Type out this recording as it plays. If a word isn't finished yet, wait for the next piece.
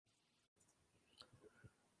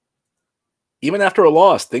Even after a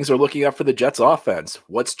loss, things are looking up for the Jets offense.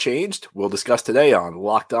 What's changed? We'll discuss today on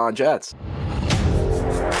Locked On Jets.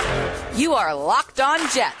 You are Locked On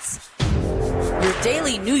Jets, your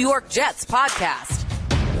daily New York Jets podcast.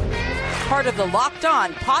 Part of the Locked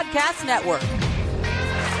On Podcast Network,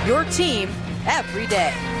 your team every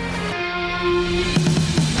day.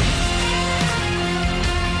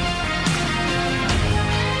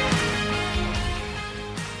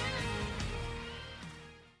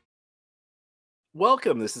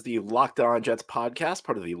 Welcome. This is the Locked On Jets podcast,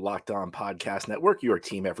 part of the Locked On Podcast Network, your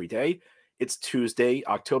team every day. It's Tuesday,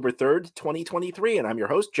 October 3rd, 2023, and I'm your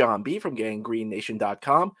host, John B. from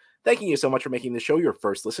GanggreenNation.com. Thanking you so much for making the show your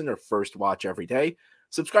first listen or first watch every day.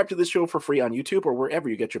 Subscribe to this show for free on YouTube or wherever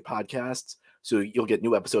you get your podcasts so you'll get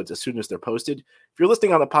new episodes as soon as they're posted. If you're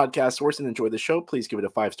listening on a podcast source and enjoy the show, please give it a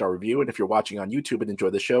 5-star review. And if you're watching on YouTube and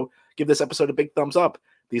enjoy the show, give this episode a big thumbs up.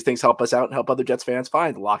 These things help us out and help other Jets fans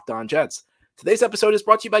find Locked On Jets. Today's episode is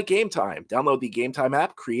brought to you by Game Time. Download the Game Time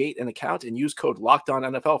app, create an account, and use code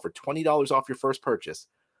LOCKEDONNFL for $20 off your first purchase.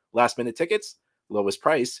 Last-minute tickets, lowest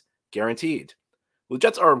price, guaranteed. Well, the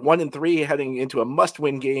Jets are 1-3 heading into a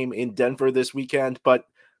must-win game in Denver this weekend, but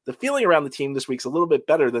the feeling around the team this week is a little bit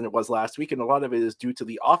better than it was last week, and a lot of it is due to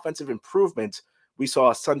the offensive improvement we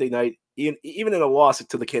saw Sunday night, even in a loss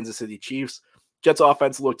to the Kansas City Chiefs. Jets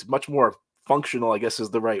offense looked much more functional, I guess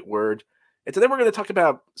is the right word. And today we're going to talk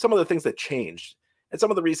about some of the things that changed and some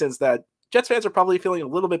of the reasons that Jets fans are probably feeling a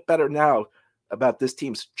little bit better now about this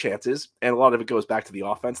team's chances. And a lot of it goes back to the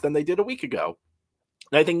offense than they did a week ago.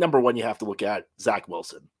 And I think number one, you have to look at Zach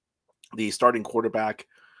Wilson, the starting quarterback,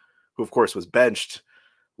 who of course was benched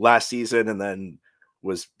last season and then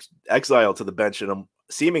was exiled to the bench in a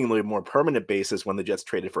seemingly more permanent basis when the Jets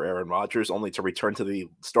traded for Aaron Rodgers, only to return to the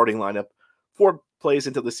starting lineup 4 plays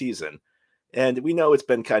into the season. And we know it's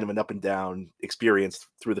been kind of an up and down experience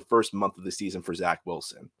through the first month of the season for Zach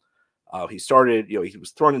Wilson. He started, he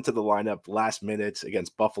was thrown into the lineup last minute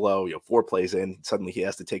against Buffalo, 4 plays in. Suddenly he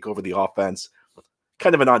has to take over the offense.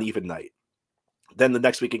 Kind of an uneven night. Then the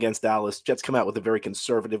next week against Dallas, Jets come out with a very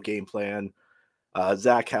conservative game plan.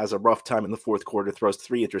 Zach has a rough time in the fourth quarter, throws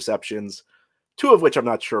 3 interceptions, 2 of which I'm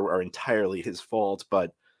not sure are entirely his fault,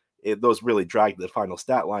 but those really dragged the final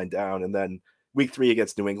stat line down. And then Week 3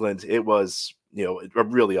 against New England, it was, a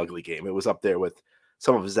really ugly game. It was up there with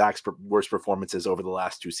some of Zach's worst performances over the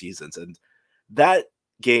last 2 seasons. And that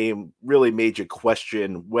game really made you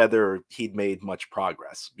question whether he'd made much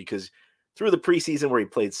progress, because through the preseason where he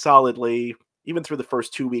played solidly, even through the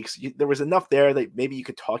first 2 weeks, there was enough there that maybe you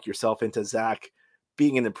could talk yourself into Zach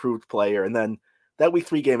being an improved player. And then that Week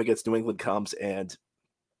 3 game against New England comes and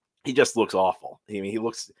he just looks awful. I mean, he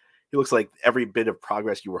looks like every bit of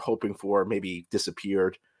progress you were hoping for maybe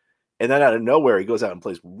disappeared. And then out of nowhere, he goes out and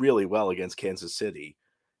plays really well against Kansas City.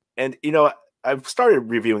 And, I've started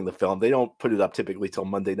reviewing the film. They don't put it up typically till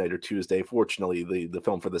Monday night or Tuesday. Fortunately, the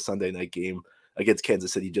film for the Sunday night game against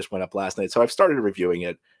Kansas City just went up last night. So I've started reviewing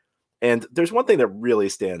it. And there's one thing that really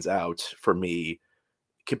stands out for me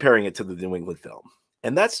comparing it to the New England film.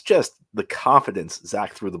 And that's just the confidence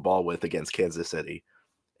Zach threw the ball with against Kansas City.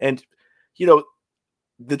 And,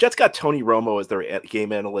 the Jets got Tony Romo as their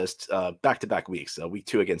game analyst back-to-back weeks, week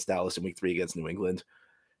 2 against Dallas and week 3 against New England.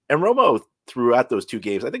 And Romo, throughout those 2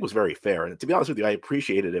 games, I think was very fair. And to be honest with you, I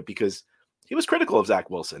appreciated it because he was critical of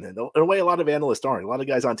Zach Wilson. And in a way, a lot of analysts aren't. A lot of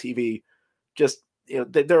guys on TV just,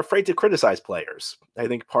 they're afraid to criticize players. I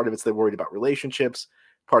think part of it's they're worried about relationships.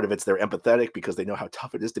 Part of it's they're empathetic because they know how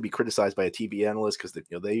tough it is to be criticized by a TV analyst because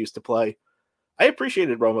they used to play. I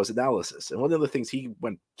appreciated Romo's analysis. And one of the things he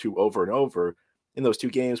went to over and over in those 2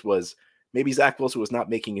 games was maybe Zach Wilson was not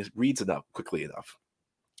making his reads quickly enough.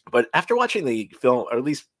 But after watching the film, or at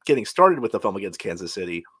least getting started with the film against Kansas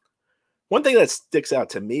City, one thing that sticks out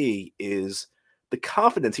to me is the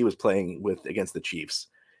confidence he was playing with against the Chiefs.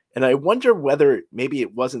 And I wonder whether maybe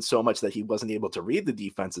it wasn't so much that he wasn't able to read the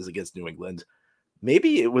defenses against New England.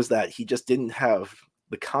 Maybe it was that he just didn't have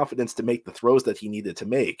the confidence to make the throws that he needed to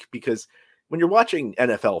make. Because when you're watching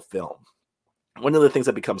NFL film, one of the things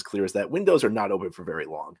that becomes clear is that windows are not open for very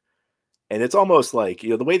long. And it's almost like,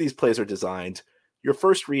 the way these plays are designed, your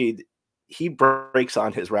first read, he breaks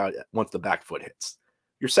on his route once the back foot hits.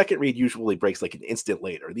 Your second read usually breaks like an instant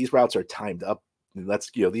later. These routes are timed up. And that's,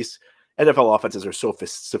 these NFL offenses are so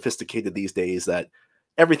sophisticated these days that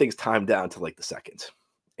everything's timed down to like the second.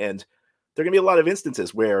 And there are going to be a lot of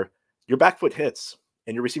instances where your back foot hits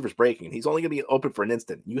and your receiver's breaking. And he's only going to be open for an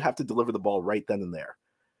instant. You have to deliver the ball right then and there.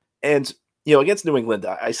 And against New England,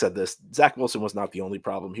 I said this, Zach Wilson was not the only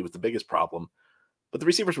problem. He was the biggest problem. But the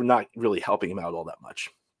receivers were not really helping him out all that much.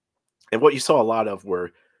 And what you saw a lot of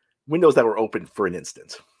were windows that were open for an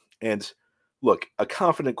instant. And look, a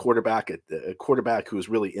confident quarterback, a quarterback who's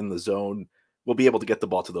really in the zone, will be able to get the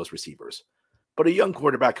ball to those receivers. But a young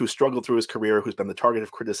quarterback who struggled through his career, who's been the target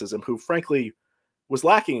of criticism, who frankly was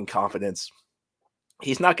lacking in confidence,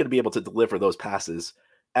 he's not going to be able to deliver those passes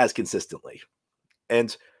as consistently.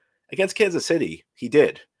 And against Kansas City, he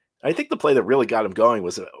did. I think the play that really got him going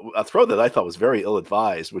was a throw that I thought was very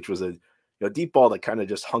ill-advised, which was a deep ball that kind of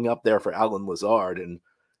just hung up there for Alan Lazard. And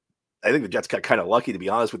I think the Jets got kind of lucky, to be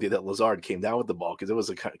honest with you, that Lazard came down with the ball because it was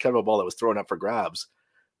a kind of a ball that was thrown up for grabs.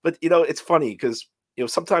 But, it's funny because,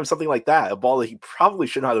 sometimes something like that, a ball that he probably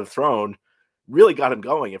should not have thrown, really got him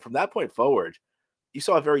going. And from that point forward, you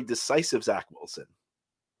saw a very decisive Zach Wilson.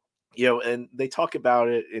 And they talk about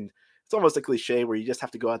it, and it's almost a cliche where you just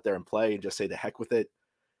have to go out there and play and just say the heck with it.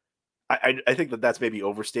 I think that that's maybe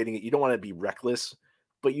overstating it. You don't want to be reckless,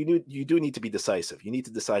 but you do need to be decisive. You need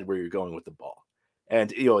to decide where you're going with the ball.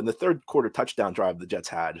 And in the third quarter touchdown drive the Jets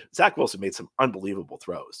had, Zach Wilson made some unbelievable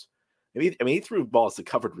throws. He threw balls to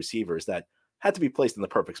covered receivers that had to be placed in the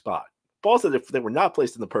perfect spot. Balls that if they were not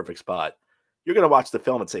placed in the perfect spot, you're going to watch the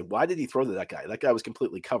film and say, why did he throw to that guy? That guy was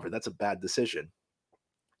completely covered. That's a bad decision.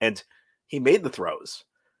 And he made the throws.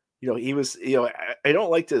 He was, I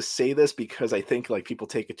don't like to say this because I think like people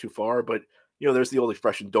take it too far, but there's the old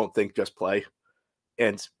expression, don't think, just play.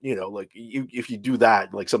 And, if you do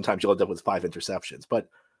that, like sometimes you'll end up with 5 interceptions, but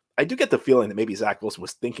I do get the feeling that maybe Zach Wilson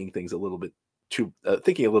was thinking things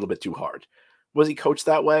thinking a little bit too hard. Was he coached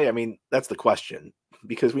that way? I mean, that's the question,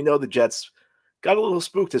 because we know the Jets got a little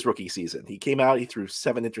spooked his rookie season. He came out, he threw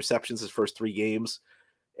 7 interceptions his first 3 games.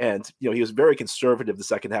 And, he was very conservative the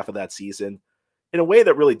second half of that season in a way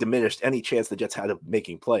that really diminished any chance the Jets had of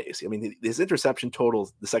making plays. I mean, his interception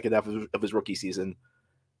total the second half of his rookie season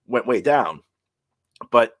went way down,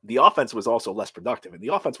 but the offense was also less productive. And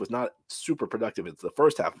the offense was not super productive in the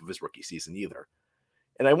first half of his rookie season either.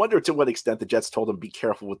 And I wonder to what extent the Jets told him, be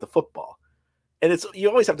careful with the football. And you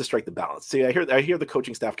always have to strike the balance. See, I hear the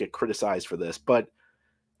coaching staff get criticized for this, but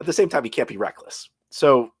at the same time, you can't be reckless.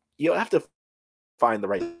 So you have to find the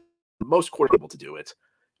right, most quarterbacks able to do it.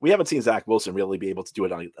 We haven't seen Zach Wilson really be able to do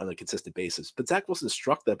it on a consistent basis, but Zach Wilson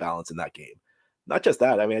struck that balance in that game. Not just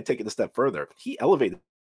that, I take it a step further. He elevated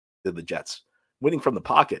the Jets, winning from the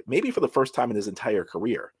pocket, maybe for the first time in his entire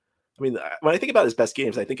career. When I think about his best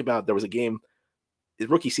games, I think about there was a game, his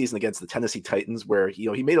rookie season against the Tennessee Titans, where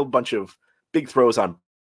he made a bunch of big throws on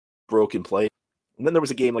broken play. And then there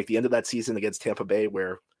was a game like the end of that season against Tampa Bay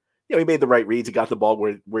where he made the right reads. He got the ball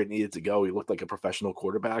where it needed to go. He looked like a professional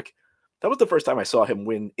quarterback. That was the first time I saw him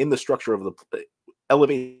win in the structure of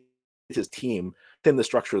elevate his team in the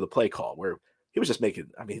structure of the play call, where he was just making,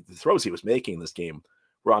 the throws he was making in this game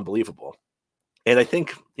were unbelievable. And I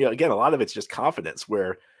think, again, a lot of it's just confidence,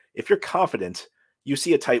 where if you're confident, you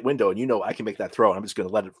see a tight window and I can make that throw and I'm just going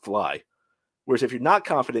to let it fly. Whereas if you're not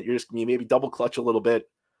confident, you maybe double clutch a little bit,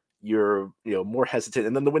 you're more hesitant,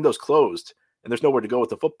 and then the window's closed and there's nowhere to go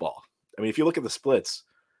with the football. If you look at the splits,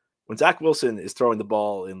 when Zach Wilson is throwing the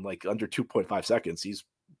ball in like under 2.5 seconds, he's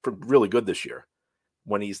really good this year.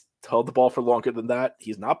 When he's held the ball for longer than that,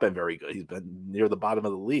 he's not been very good. He's been near the bottom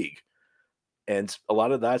of the league. And a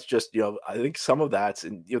lot of that's just, I think some of that's,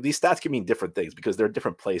 and these stats can mean different things because there are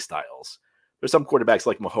different play styles. There's some quarterbacks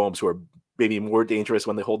like Mahomes who are maybe more dangerous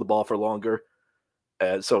when they hold the ball for longer.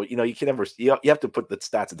 So, you can never, you have to put the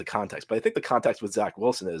stats into context. But I think the context with Zach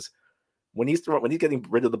Wilson is when he's getting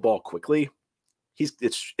rid of the ball quickly,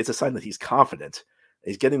 it's a sign that he's confident.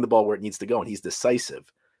 He's getting the ball where it needs to go, and he's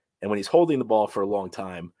decisive. And when he's holding the ball for a long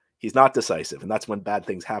time, he's not decisive, and that's when bad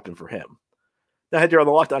things happen for him. Now, here on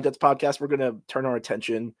the Locked On Jets podcast, we're going to turn our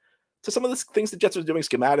attention to some of the things the Jets are doing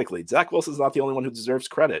schematically. Zach Wilson's not the only one who deserves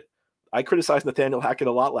credit. I criticized Nathaniel Hackett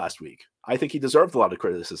a lot last week. I think he deserved a lot of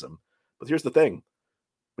criticism. But here's the thing.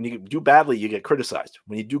 When you do badly, you get criticized.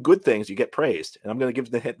 When you do good things, you get praised. And I'm going to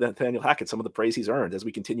give Nathaniel Hackett some of the praise he's earned as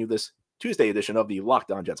we continue this Tuesday edition of the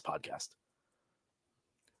Locked On Jets podcast.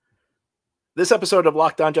 This episode of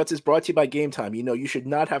Locked On Jets is brought to you by Game Time. You should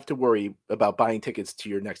not have to worry about buying tickets to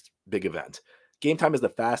your next big event. Game Time is the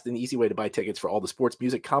fast and easy way to buy tickets for all the sports,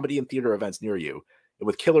 music, comedy, and theater events near you. And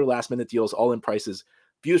with killer last-minute deals, all-in prices,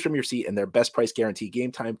 views from your seat, and their best price guarantee,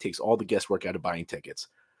 Game Time takes all the guesswork out of buying tickets.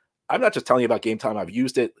 I'm not just telling you about Game Time. I've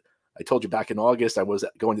used it. I told you back in August I was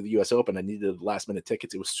going to the U.S. Open. I needed last-minute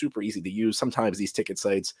tickets. It was super easy to use. Sometimes these ticket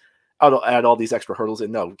sites add all these extra hurdles.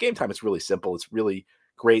 And no, Game Time is really simple. It's really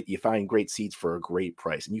great. You find great seats for a great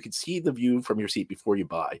price. And you can see the view from your seat before you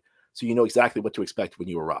buy, so you know exactly what to expect when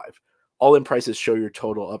you arrive. All-in prices show your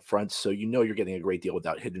total up front, so you know you're getting a great deal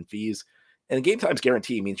without hidden fees. And Game Time's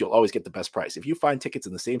guarantee means you'll always get the best price. If you find tickets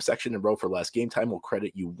in the same section and row for less, Game Time will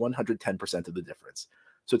credit you 110% of the difference.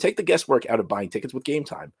 So take the guesswork out of buying tickets with Game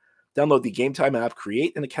Time. Download the Game Time app,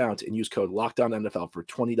 create an account, and use code LOCKEDONNFL for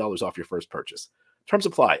 $20 off your first purchase. Terms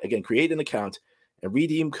apply. Again, create an account and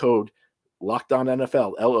redeem code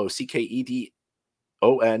LOCKEDONNFL,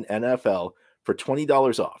 LOCKEDONNFL, for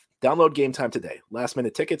 $20 off. Download Game Time today. Last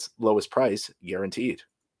minute tickets, lowest price, guaranteed.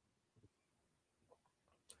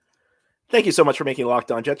 Thank you so much for making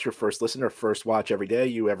Locked On Jets your first listener, first watch every day.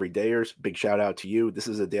 You everydayers, big shout out to you. This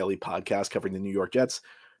is a daily podcast covering the New York Jets.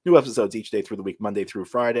 New episodes each day through the week, Monday through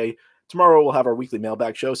Friday. Tomorrow we'll have our weekly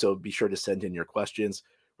mailbag show, so be sure to send in your questions.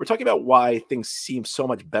 We're talking about why things seem so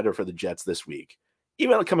much better for the Jets this week,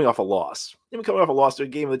 even coming off a loss. Even coming off a loss to a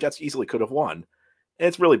game the Jets easily could have won. And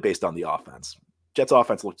it's really based on the offense. Jets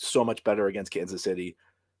offense looked so much better against Kansas City.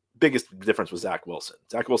 Biggest difference was Zach Wilson.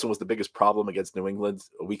 Zach Wilson was the biggest problem against New England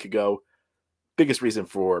a week ago. Biggest reason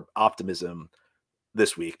for optimism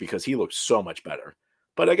this week because he looked so much better.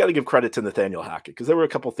 But I got to give credit to Nathaniel Hackett because there were a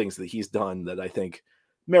couple things that he's done that I think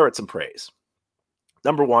merit some praise.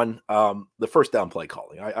 Number one, the first down play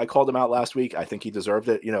calling. I called him out last week. I think he deserved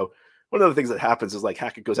it. You know, one of the things that happens is like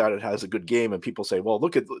Hackett goes out and has a good game and people say, well,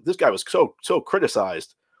 look at this guy was so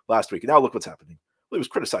criticized last week. And now look what's happening. Well, he was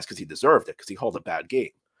criticized because he deserved it because he called a bad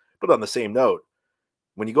game. But on the same note,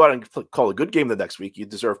 when you go out and call a good game the next week, you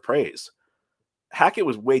deserve praise. Hackett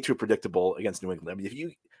was way too predictable against New England. I mean, if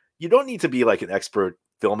you don't need to be like an expert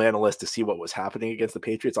film analyst to see what was happening against the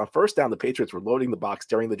Patriots. On first down, the Patriots were loading the box,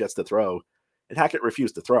 daring the Jets to throw, and Hackett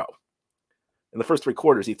refused to throw. In the first three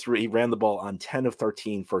quarters, he ran the ball on 10 of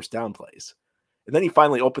 13 first down plays. And then he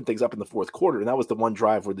finally opened things up in the fourth quarter, and that was the one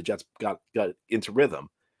drive where the Jets got into rhythm.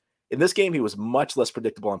 In this game, he was much less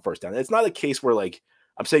predictable on first down. It's not a case where, like,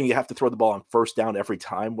 I'm saying you have to throw the ball on first down every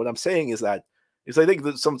time. What I'm saying is I think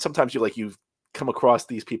that sometimes you come across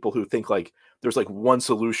these people who think like there's like one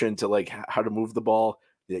solution to like how to move the ball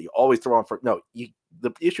that you always throw on for. No,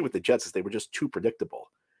 the issue with the Jets is they were just too predictable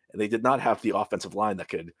and they did not have the offensive line that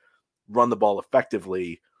could run the ball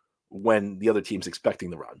effectively when the other team's expecting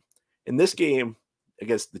the run. In this game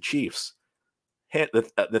against the Chiefs,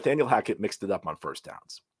 Nathaniel Hackett mixed it up on first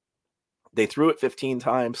downs. They threw it 15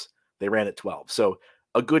 times. They ran it 12. So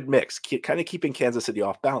a good mix, kind of keeping Kansas City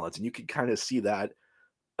off balance. And you can kind of see that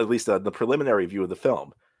at least the preliminary view of the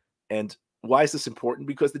film. And why is this important?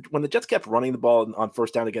 Because when the Jets kept running the ball on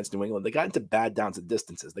first down against New England, they got into bad downs and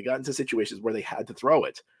distances. They got into situations where they had to throw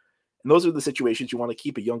it. And those are the situations you want to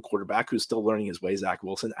keep a young quarterback who's still learning his way, Zach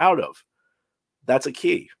Wilson, out of. That's a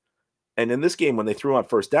key. And in this game, when they threw on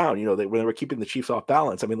first down, when they were keeping the Chiefs off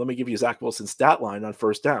balance, I mean, let me give you Zach Wilson's stat line on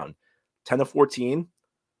first down. 10 of 14,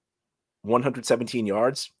 117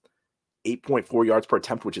 yards, 8.4 yards per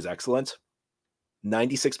attempt, which is excellent.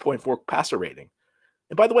 96.4 passer rating.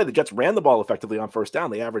 And by the way, the Jets ran the ball effectively on first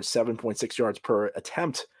down. They averaged 7.6 yards per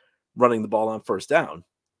attempt running the ball on first down.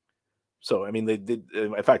 So, I mean, they did,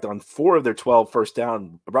 in fact, on 4 of their 12 first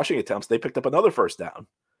down rushing attempts, they picked up another first down.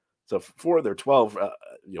 So 4 of their 12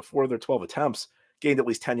 attempts gained at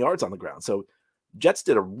least 10 yards on the ground. So Jets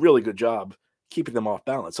did a really good job keeping them off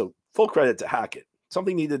balance. So full credit to Hackett.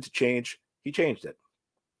 Something needed to change. He changed it.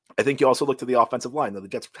 I think you also look to the offensive line. The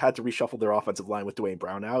Jets had to reshuffle their offensive line with Dwayne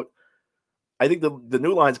Brown out. I think the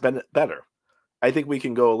new line's been better. I think we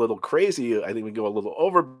can go a little crazy. I think we can go a little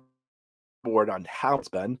overboard on how it's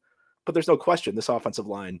been. But there's no question this offensive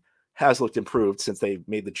line has looked improved since they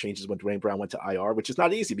made the changes when Dwayne Brown went to IR, which is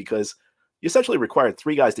not easy because you essentially required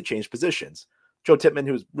 3 guys to change positions. Joe Tippmann,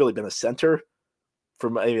 who's really been a center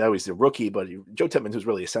I was a rookie, but Joe Tippmann, who's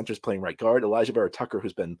really a center, is playing right guard. Elijah Barrett-Tucker,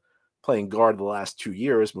 who's been playing guard the last 2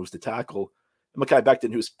 years, moves to tackle. And Mekhi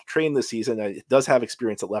Becton, who's trained this season, does have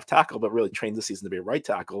experience at left tackle, but really trained this season to be a right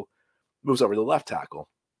tackle, moves over to left tackle.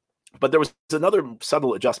 But there was another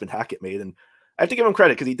subtle adjustment Hackett made, and I have to give him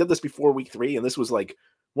credit because he did this before week 3, and this was like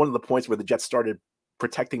one of the points where the Jets started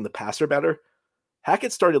protecting the passer better.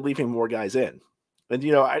 Hackett started leaving more guys in. And,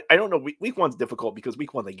 I don't know, week 1's difficult because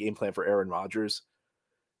week 1 they game plan for Aaron Rodgers.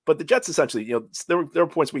 But the Jets essentially, there were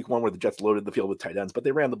points week 1 where the Jets loaded the field with tight ends, but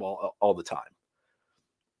they ran the ball all the time.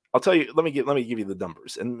 I'll tell you, let me give you the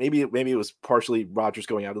numbers. And maybe it was partially Rodgers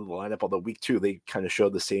going out of the lineup, although week 2 they kind of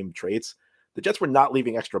showed the same traits. The Jets were not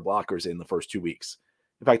leaving extra blockers in the first 2 weeks.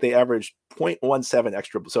 In fact, they averaged 0.17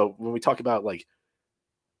 extra. So when we talk about like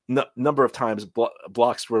number of times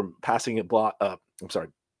blocks were passing a block,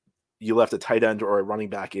 you left a tight end or a running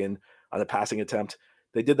back in on a passing attempt.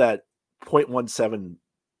 They did that 0.17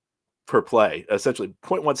 per play, essentially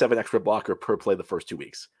 0.17 extra blocker per play the first 2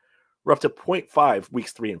 weeks. We're up to 0.5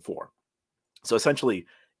 weeks 3 and 4. So essentially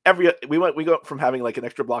we go from having like an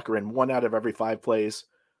extra blocker in 1 out of every 5 plays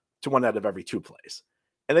to 1 out of every 2 plays.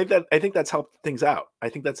 And I think that's helped things out. I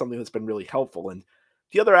think that's something that's been really helpful. And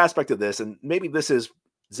the other aspect of this, and maybe this is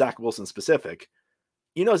Zach Wilson specific,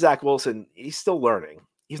 Zach Wilson, he's still learning.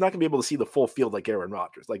 He's not going to be able to see the full field like Aaron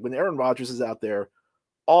Rodgers. Like when Aaron Rodgers is out there,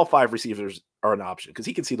 all 5 receivers are an option because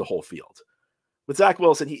he can see the whole field. With Zach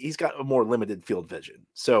Wilson, he's got a more limited field vision.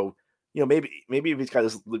 So, maybe if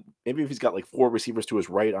he's got like 4 receivers to his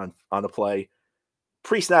right on a play,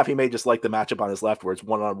 pre-snap he may just like the matchup on his left where it's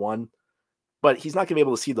one-on-one, but he's not going to be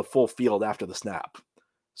able to see the full field after the snap.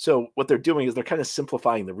 So what they're doing is they're kind of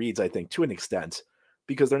simplifying the reads, I think, to an extent,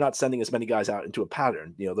 because they're not sending as many guys out into a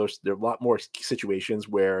pattern. There are a lot more situations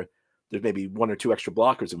where there's maybe 1 or 2 extra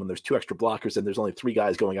blockers, and when there's 2 extra blockers, then there's only 3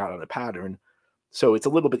 guys going out on a pattern. So it's a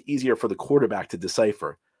little bit easier for the quarterback to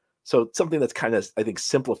decipher. So it's something that's kind of, I think,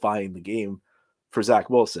 simplifying the game for Zach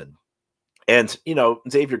Wilson. And,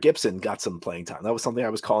 Xavier Gipson got some playing time. That was something I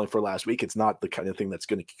was calling for last week. It's not the kind of thing that's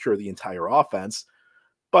going to cure the entire offense,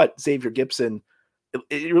 but Xavier Gipson,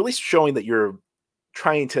 it really showing that you're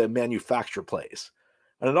trying to manufacture plays.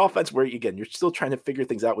 And an offense where, again, you're still trying to figure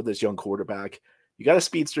things out with this young quarterback. You got a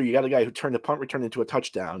speedster. You got a guy who turned a punt return into a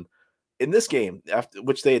touchdown. In this game,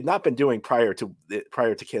 which they had not been doing prior to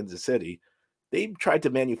Kansas City, they tried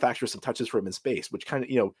to manufacture some touches for him in space, which kind of,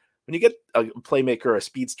 when you get a playmaker, a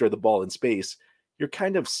speedster, the ball in space, you're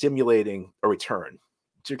kind of simulating a return.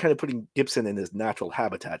 So you're kind of putting Gipson in his natural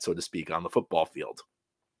habitat, so to speak, on the football field.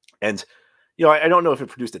 And, I don't know if it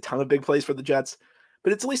produced a ton of big plays for the Jets,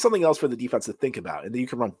 but it's at least something else for the defense to think about. And then you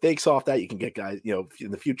can run fakes off that. You can get guys,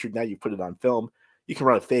 in the future, now you put it on film, you can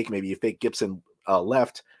run a fake. Maybe you fake Gipson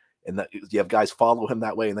left, and that you have guys follow him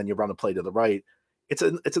that way, and then you run a play to the right. It's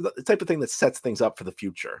a type of thing that sets things up for the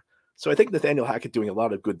future. So I think Nathaniel Hackett doing a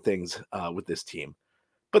lot of good things with this team,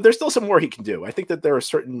 but there's still some more he can do. I think that there are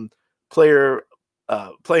certain player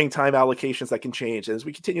playing time allocations that can change. And as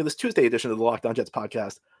we continue this Tuesday edition of the Locked On Jets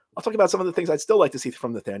podcast, I'll talk about some of the things I'd still like to see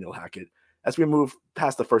from Nathaniel Hackett as we move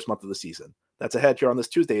past the first month of the season. That's ahead here on this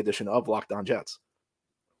Tuesday edition of Locked On Jets.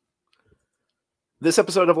 This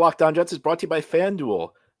episode of Locked On Jets is brought to you by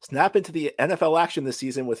FanDuel. Snap into the NFL action this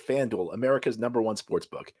season with FanDuel, America's #1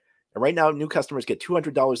 sportsbook. And right now, new customers get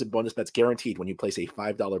 $200 in bonus bets guaranteed when you place a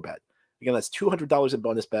 $5 bet. Again, that's $200 in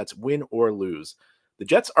bonus bets, win or lose. The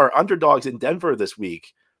Jets are underdogs in Denver this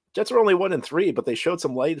week. Jets are only 1-3, but they showed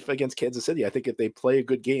some life against Kansas City. I think if they play a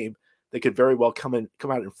good game, they could very well come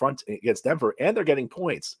out in front against Denver, and they're getting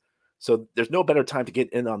points. So there's no better time to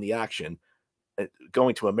get in on the action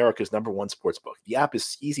going to America's #1 sportsbook. The app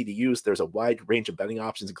is easy to use. There's a wide range of betting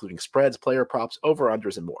options, including spreads, player props,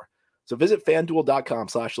 over-unders, and more. So visit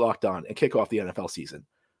FanDuel.com/lockedon and kick off the NFL season.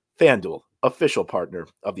 FanDuel, official partner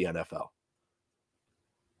of the NFL.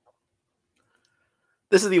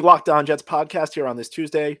 This is the Locked On Jets podcast here on this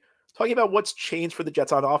Tuesday, talking about what's changed for the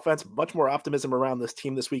Jets on offense. Much more optimism around this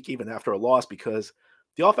team this week, even after a loss, because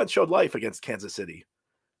the offense showed life against Kansas City.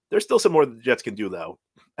 There's still some more that the Jets can do, though.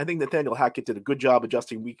 I think Nathaniel Hackett did a good job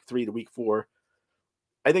adjusting week 3 to week 4.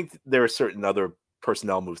 I think there are certain other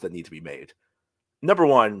personnel moves that need to be made. Number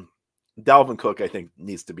one, Dalvin Cook, I think,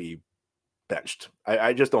 needs to be benched.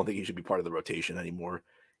 I just don't think he should be part of the rotation anymore.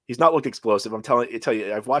 He's not looked explosive. Tell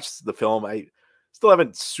you, I've watched the film. I still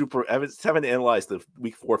haven't analyzed the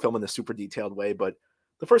week 4 film in a super detailed way, but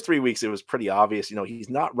the first 3 weeks, it was pretty obvious. He's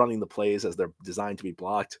not running the plays as they're designed to be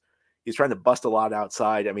blocked. He's trying to bust a lot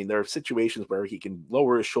outside. I mean, there are situations where he can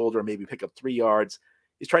lower his shoulder, maybe pick up 3 yards.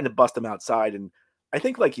 He's trying to bust them outside. And I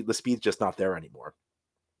think the speed's just not there anymore.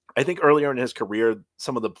 I think earlier in his career,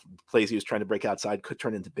 some of the plays he was trying to break outside could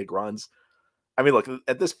turn into big runs. I mean, look,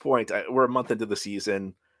 at this point, we're a month into the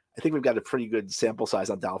season. I think we've got a pretty good sample size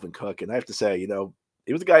on Dalvin Cook. And I have to say,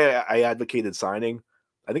 he was the guy I advocated signing.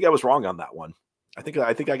 I think I was wrong on that one. I think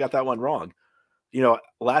I got that one wrong.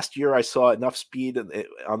 Last year I saw enough speed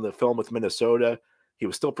on the film with Minnesota. He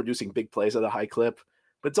was still producing big plays at a high clip,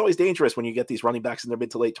 but it's always dangerous when you get these running backs in their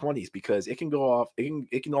mid to late 20s because it can go off.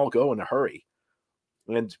 It can all go in a hurry.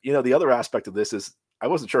 And, the other aspect of this is I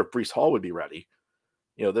wasn't sure if Breece Hall would be ready.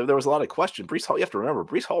 There was a lot of question. Breece Hall, you have to remember,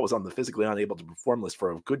 Breece Hall was on the physically unable to perform list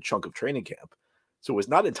for a good chunk of training camp. So it was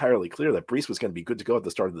not entirely clear that Breece was going to be good to go at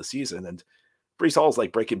the start of the season. And Breece Hall is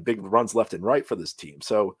like breaking big runs left and right for this team.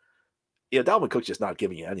 So, Dalvin Cook's just not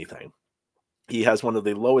giving you anything. He has one of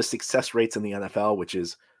the lowest success rates in the NFL, which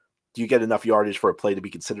is, do you get enough yardage for a play to be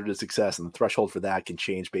considered a success? And the threshold for that can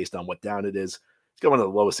change based on what down it is. He's got one of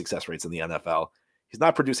the lowest success rates in the NFL. He's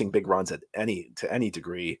not producing big runs to any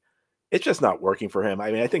degree. It's just not working for him. I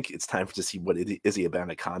mean, I think it's time to see what Izzy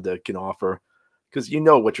Abanikanda can offer because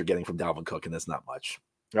what you're getting from Dalvin Cook, and it's not much.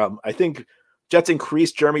 I think Jets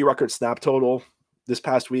increased Jeremy Ruckert's snap total this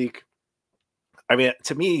past week. I mean,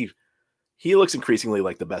 to me, he looks increasingly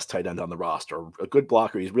like the best tight end on the roster, a good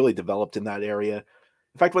blocker. He's really developed in that area.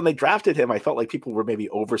 In fact, when they drafted him, I felt like people were maybe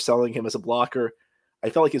overselling him as a blocker. I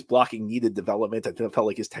felt like his blocking needed development. I felt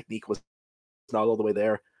like his technique was not all the way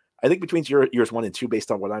there. I think between years 1 and 2,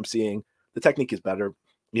 based on what I'm seeing, the technique is better.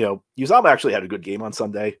 Uzama actually had a good game on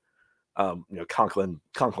Sunday.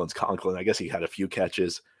 Conklin's Conklin. I guess he had a few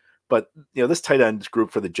catches, but this tight end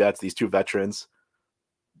group for the Jets, these two veterans,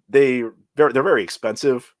 they're very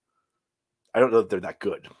expensive. I don't know that they're that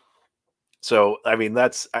good. So I mean, I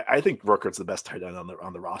think Rookert's the best tight end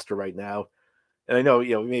on the roster right now. And I know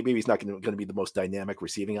maybe he's not going to be the most dynamic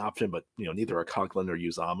receiving option, but neither are Conklin or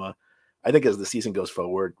Uzama. I think as the season goes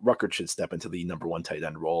forward, Ruckert should step into the number one tight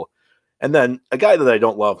end role. And then a guy that I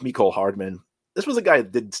don't love, Mecole Hardman. This was a guy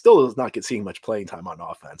that still is not seeing much playing time on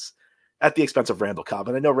offense at the expense of Randall Cobb.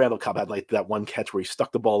 And I know Randall Cobb had like that one catch where he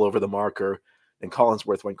stuck the ball over the marker and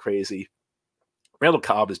Collinsworth went crazy. Randall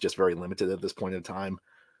Cobb is just very limited at this point in time.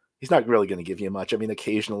 He's not really going to give you much. I mean,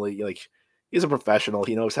 occasionally, like, he's a professional.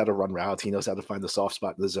 He knows how to run routes. He knows how to find the soft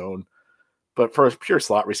spot in the zone. But for a pure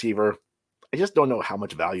slot receiver, I just don't know how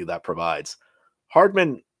much value that provides.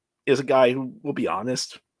 Hardman is a guy who, we'll be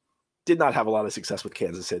honest, did not have a lot of success with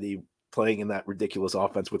Kansas City, playing in that ridiculous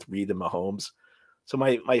offense with Reed and Mahomes. So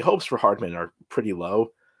my hopes for Hardman are pretty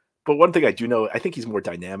low. But one thing I do know, I think he's more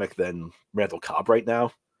dynamic than Randall Cobb right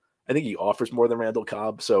now. I think he offers more than Randall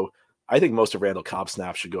Cobb. So I think most of Randall Cobb's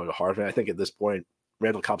snaps should go to Hardman. I think at this point,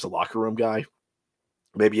 Randall Cobb's a locker room guy.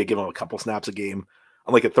 Maybe you give him a couple snaps a game.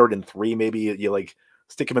 On like a 3rd and 3, maybe you like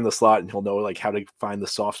stick him in the slot and he'll know like how to find the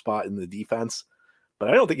soft spot in the defense. But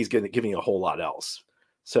I don't think he's giving a whole lot else.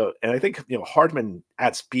 So, and I think, Hardman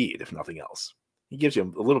at speed, if nothing else, he gives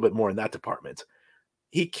you a little bit more in that department.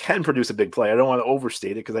 He can produce a big play. I don't want to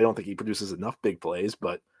overstate it because I don't think he produces enough big plays,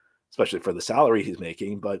 but especially for the salary he's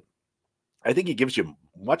making. But I think he gives you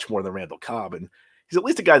much more than Randall Cobb, and he's at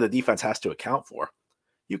least a guy the defense has to account for.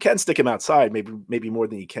 You can stick him outside, maybe more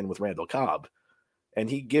than you can with Randall Cobb, and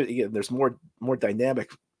there's more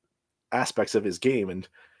dynamic aspects of his game, and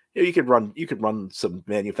you could run some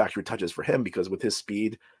manufactured touches for him because with his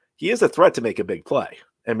speed, he is a threat to make a big play,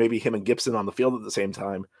 and maybe him and Gibson on the field at the same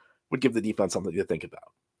time would give the defense something to think about.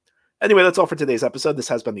 Anyway, that's all for today's episode. This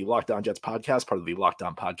has been the Locked On Jets podcast, part of the Locked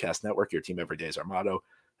On Podcast Network. Your team every day is our motto.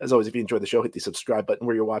 As always, if you enjoyed the show, hit the subscribe button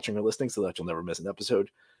where you're watching or listening so that you'll never miss an episode.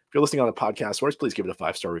 If you're listening on a podcast source, please give it a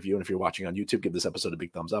 5-star review. And if you're watching on YouTube, give this episode a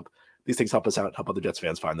big thumbs up. These things help us out, help other Jets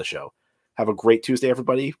fans find the show. Have a great Tuesday,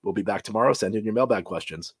 everybody. We'll be back tomorrow. Send in your mailbag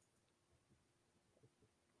questions.